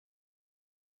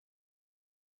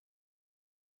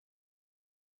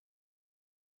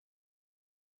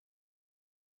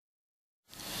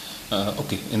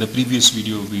Okay, in the previous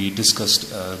video we discussed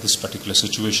this particular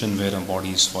situation where a body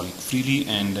is falling freely,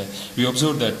 and we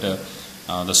observed that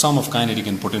the sum of kinetic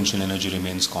and potential energy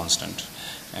remains constant,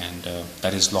 and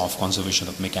that is law of conservation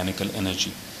of mechanical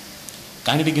energy.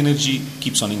 Kinetic energy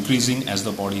keeps on increasing as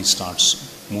the body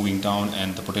starts moving down,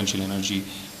 and the potential energy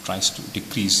tries to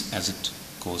decrease as it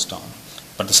goes down,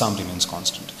 but the sum remains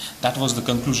constant. That was the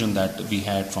conclusion that we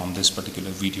had from this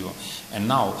particular video, and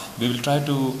now we will try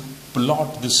to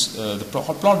plot this,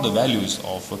 plot the values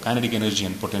of kinetic energy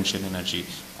and potential energy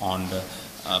on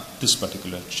this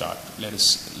particular chart.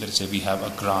 Let's say we have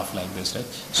a graph like this, right?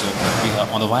 So we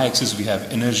have on the y-axis we have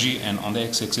energy, and on the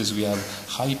x-axis we have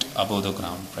height above the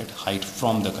ground, right? Height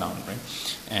from the ground, right?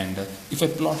 And if I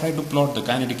try to plot the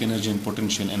kinetic energy and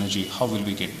potential energy, how will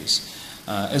we get this?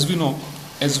 As we know,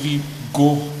 as we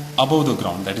go above the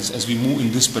ground, that is, as we move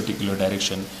in this particular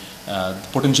direction, the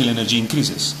potential energy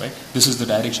increases, right? This is the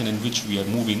direction in which we are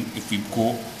moving if we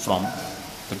go from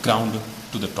the ground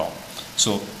to the top.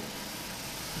 So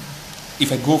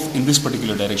if I go in this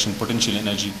particular direction, potential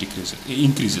energy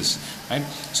increases, right?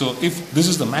 So if this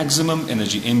is the maximum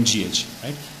energy, mgh,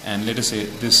 right? And let us say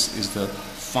this is the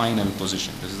final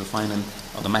position, this is the final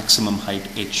or the maximum height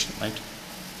h, right?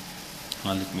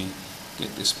 Now let me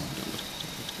get this point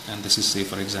over, and this is, say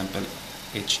for example,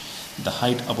 h, the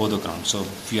height above the ground. So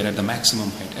we are at the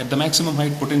maximum height. At the maximum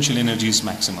height, potential energy is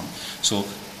maximum. So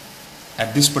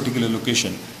at this particular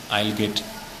location, I'll get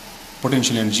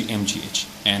potential energy mgh,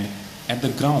 and at the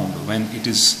ground, when it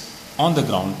is on the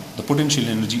ground, the potential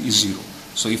energy is zero.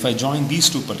 So if I join these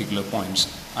two particular points,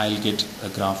 I'll get a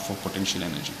graph for potential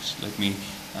energy. So let me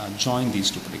join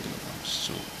these two particular points.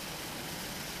 So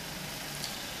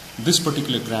this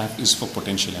particular graph is for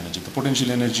potential energy. The potential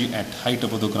energy at height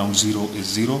above the ground 0 is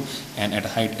 0, and at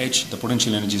height h, the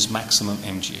potential energy is maximum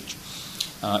mgh.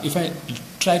 If I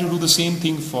try to do the same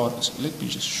thing for, so let me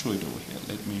just show it over here.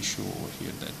 Let me show over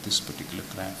here that this particular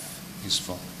graph is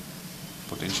for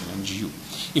potential energy u.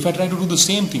 If I try to do the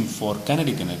same thing for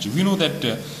kinetic energy, we know that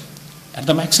at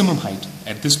the maximum height,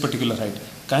 at this particular height,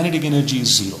 kinetic energy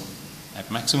is 0.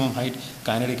 At maximum height,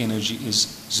 kinetic energy is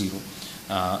 0.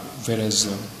 Whereas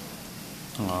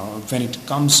when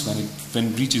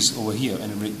it reaches over here,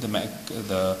 and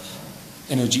the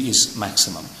energy is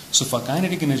maximum. So for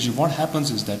kinetic energy, what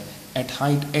happens is that at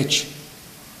height h,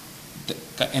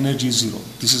 the energy is 0.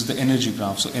 This is the energy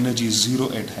graph. So energy is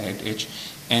 0 at height h,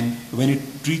 and when it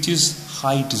reaches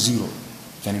height 0,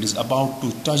 when it is about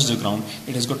to touch the ground,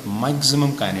 it has got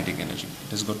maximum kinetic energy.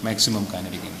 It has got maximum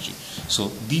kinetic energy.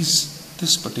 So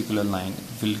this particular line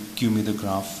will give me the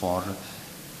graph for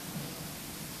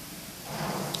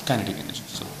kinetic energy.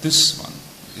 So this one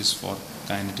is for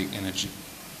kinetic energy,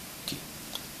 okay,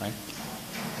 right?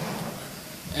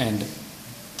 And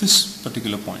this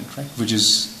particular point, right, which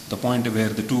is the point where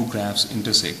the two graphs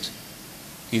intersect,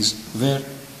 is where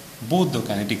both the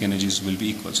kinetic energies will be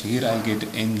equal. So here I'll get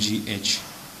mgh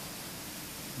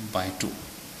by 2.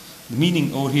 The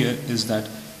meaning over here is that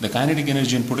the kinetic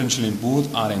energy and potential in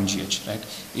both are mgh, right?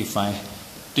 If I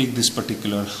take this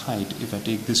particular height,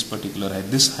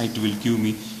 this height will give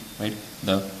me, right,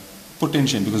 the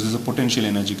potential, because this is a potential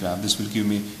energy graph. This will give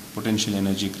me potential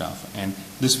energy graph, and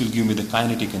this will give me the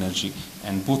kinetic energy,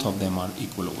 and both of them are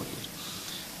equal over here.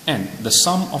 And the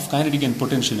sum of kinetic and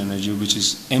potential energy, which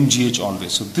is mgh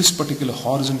always. So this particular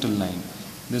horizontal line,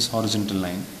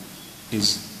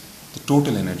 is the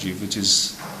total energy, which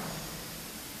is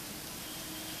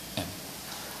m,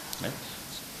 right?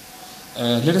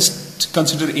 Let us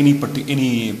consider any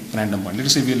random point. Let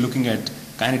us say we are looking at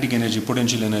kinetic energy,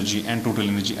 potential energy, and total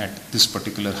energy at this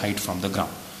particular height from the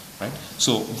ground, right?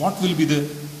 So what will be the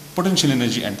potential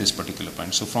energy at this particular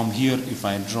point? So from here, if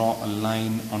I draw a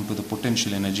line onto the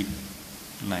potential energy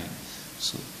line,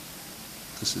 so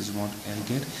this is what I'll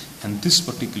get, and this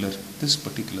particular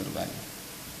value,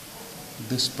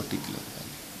 this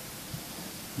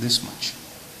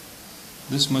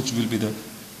much will be the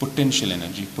potential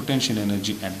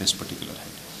energy at this particular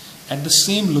height. At the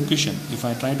same location, if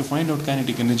I try to find out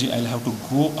kinetic energy, I'll have to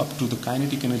go up to the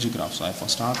kinetic energy graph. So I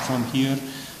start from here,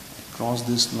 I cross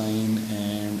this line,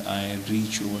 and I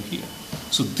reach over here.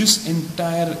 So this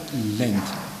entire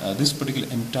length, this particular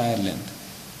entire length,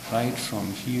 right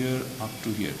from here up to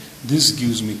here, this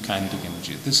gives me kinetic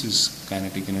energy. This is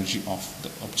kinetic energy of the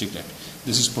object.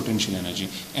 This is potential energy.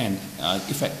 And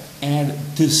if I add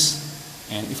this,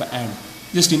 and if I add,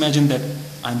 just imagine that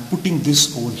I'm putting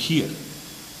this over here.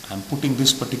 I'm putting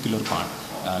this particular part.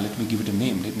 Let me give it a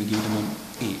name.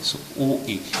 A. So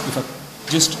OA. If I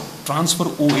just transfer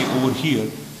OA over here,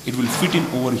 it will fit in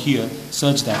over here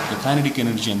such that the kinetic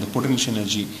energy and the potential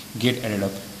energy get added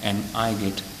up, and I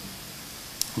get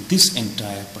this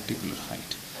entire particular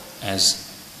height as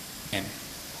m.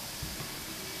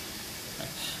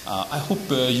 I hope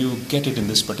you get it in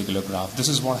this particular graph. This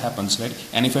is what happens, right?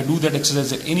 And if I do that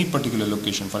exercise at any particular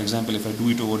location, for example, if I do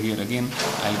it over here again,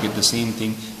 I'll get the same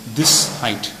thing. This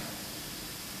height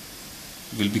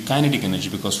will be kinetic energy,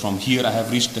 because from here I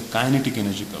have reached the kinetic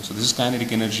energy curve. So this is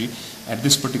kinetic energy at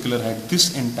this particular height.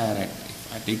 This entire height,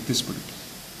 if I take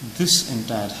this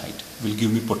entire height will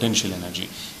give me potential energy,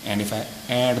 and if I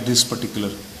add this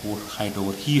particular height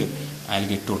over here, I'll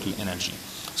get total energy.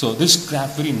 So this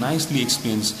graph very nicely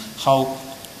explains how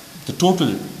the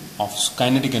total of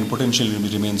kinetic and potential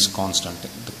remains constant.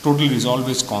 The total is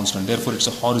always constant, therefore it's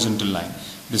a horizontal line.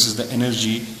 This is the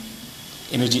energy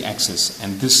axis,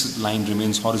 and this line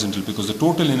remains horizontal because the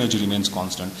total energy remains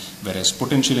constant, whereas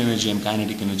potential energy and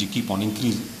kinetic energy keep on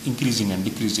increasing and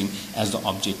decreasing as the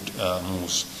object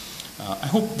moves. I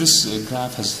hope this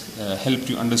graph has helped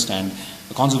you understand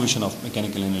the conservation of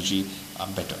mechanical energy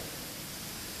better.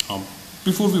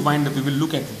 Before we wind up, we will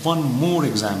look at one more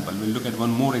example. We'll look at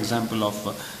one more example of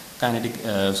kinetic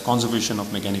conservation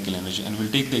of mechanical energy, and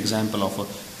we'll take the example of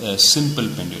a simple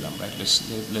pendulum. Right?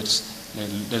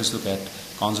 Let's look at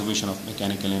conservation of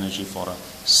mechanical energy for a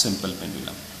simple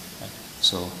pendulum. Right?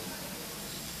 So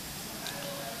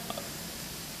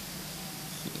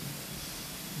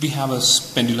we have a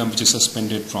pendulum which is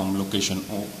suspended from location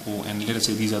O, and let us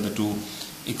say these are the two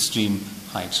extreme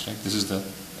heights. Right? This is the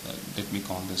let me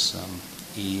call this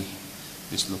A,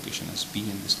 this location as B,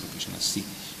 and this location as C.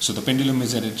 So the pendulum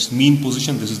is at its mean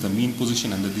position. This is the mean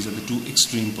position, and these are the two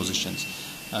extreme positions.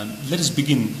 Let us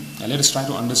begin. Let us try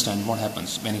to understand what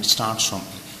happens when it starts from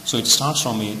A. So it starts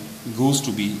from A, goes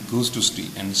to B, goes to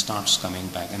C, and starts coming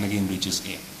back, and again reaches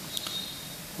A.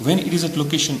 When it is at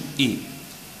location A,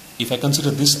 if I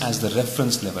consider this as the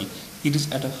reference level, it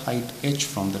is at a height h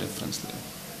from the reference level.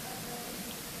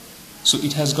 So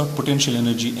it has got potential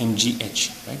energy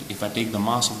mgh, right? If I take the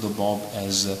mass of the bob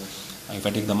as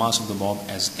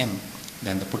m,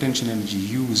 then the potential energy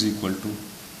u is equal to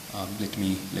let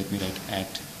me write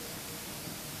at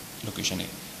location A.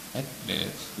 Right?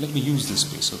 Let me use this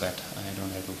space so that I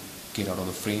don't have to get out of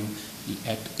the frame.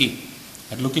 At A,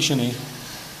 at location A,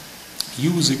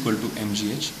 u is equal to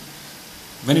mgh.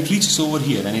 When it reaches over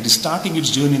here and it is starting its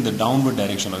journey in the downward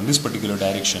direction, or in this particular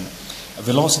direction,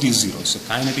 velocity is 0, so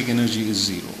kinetic energy is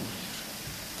 0.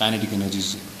 Kinetic energy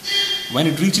is 0. When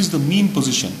it reaches the mean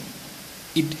position,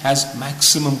 it has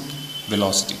maximum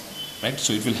velocity, right?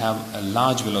 So it will have a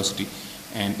large velocity,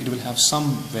 and it will have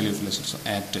some value of velocity. So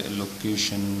at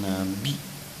location B,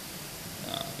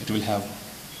 it will have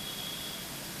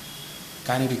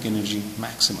kinetic energy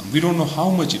maximum. We don't know how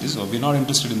much it is, or we're not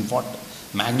interested in what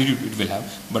magnitude it will have,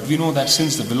 but we know that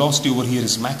since the velocity over here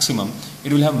is maximum,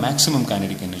 it will have maximum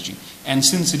kinetic energy, and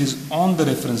since it is on the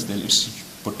reference there, its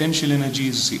potential energy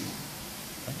is 0.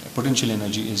 Right? Potential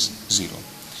energy is 0,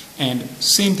 and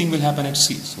same thing will happen at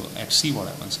C. So at C, what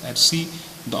happens? At C,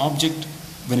 the object,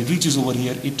 when it reaches over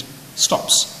here, it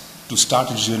stops to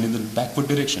start its journey in the backward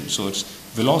direction. So its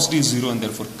velocity is 0, and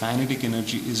therefore kinetic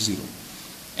energy is 0,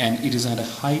 and it is at a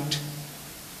height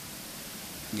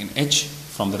in h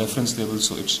from the reference level,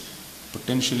 so its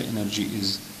potential energy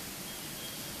is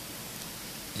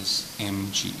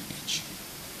mgh.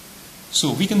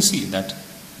 So we can see that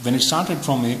when it started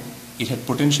from A, it had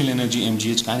potential energy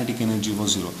mgh, kinetic energy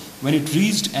was 0. When it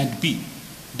reached at B,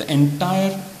 the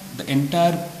entire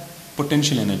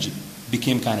potential energy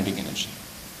became kinetic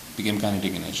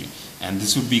energy, and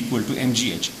this would be equal to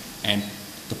mgh, and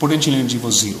the potential energy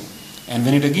was 0. And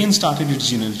when it again started its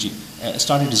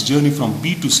journey from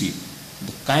B to C,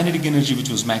 the kinetic energy, which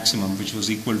was maximum, which was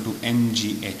equal to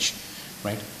mgh,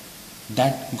 right,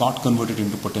 that got converted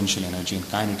into potential energy, and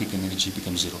kinetic energy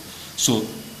becomes 0. So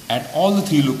at all the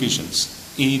three locations,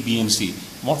 A, B, and C,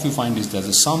 what we find is that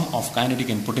the sum of kinetic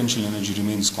and potential energy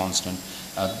remains constant.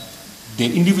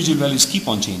 Their individual values keep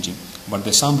on changing, but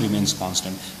the sum remains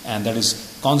constant, and that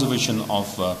is conservation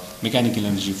of mechanical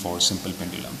energy for simple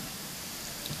pendulum.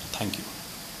 Thank you.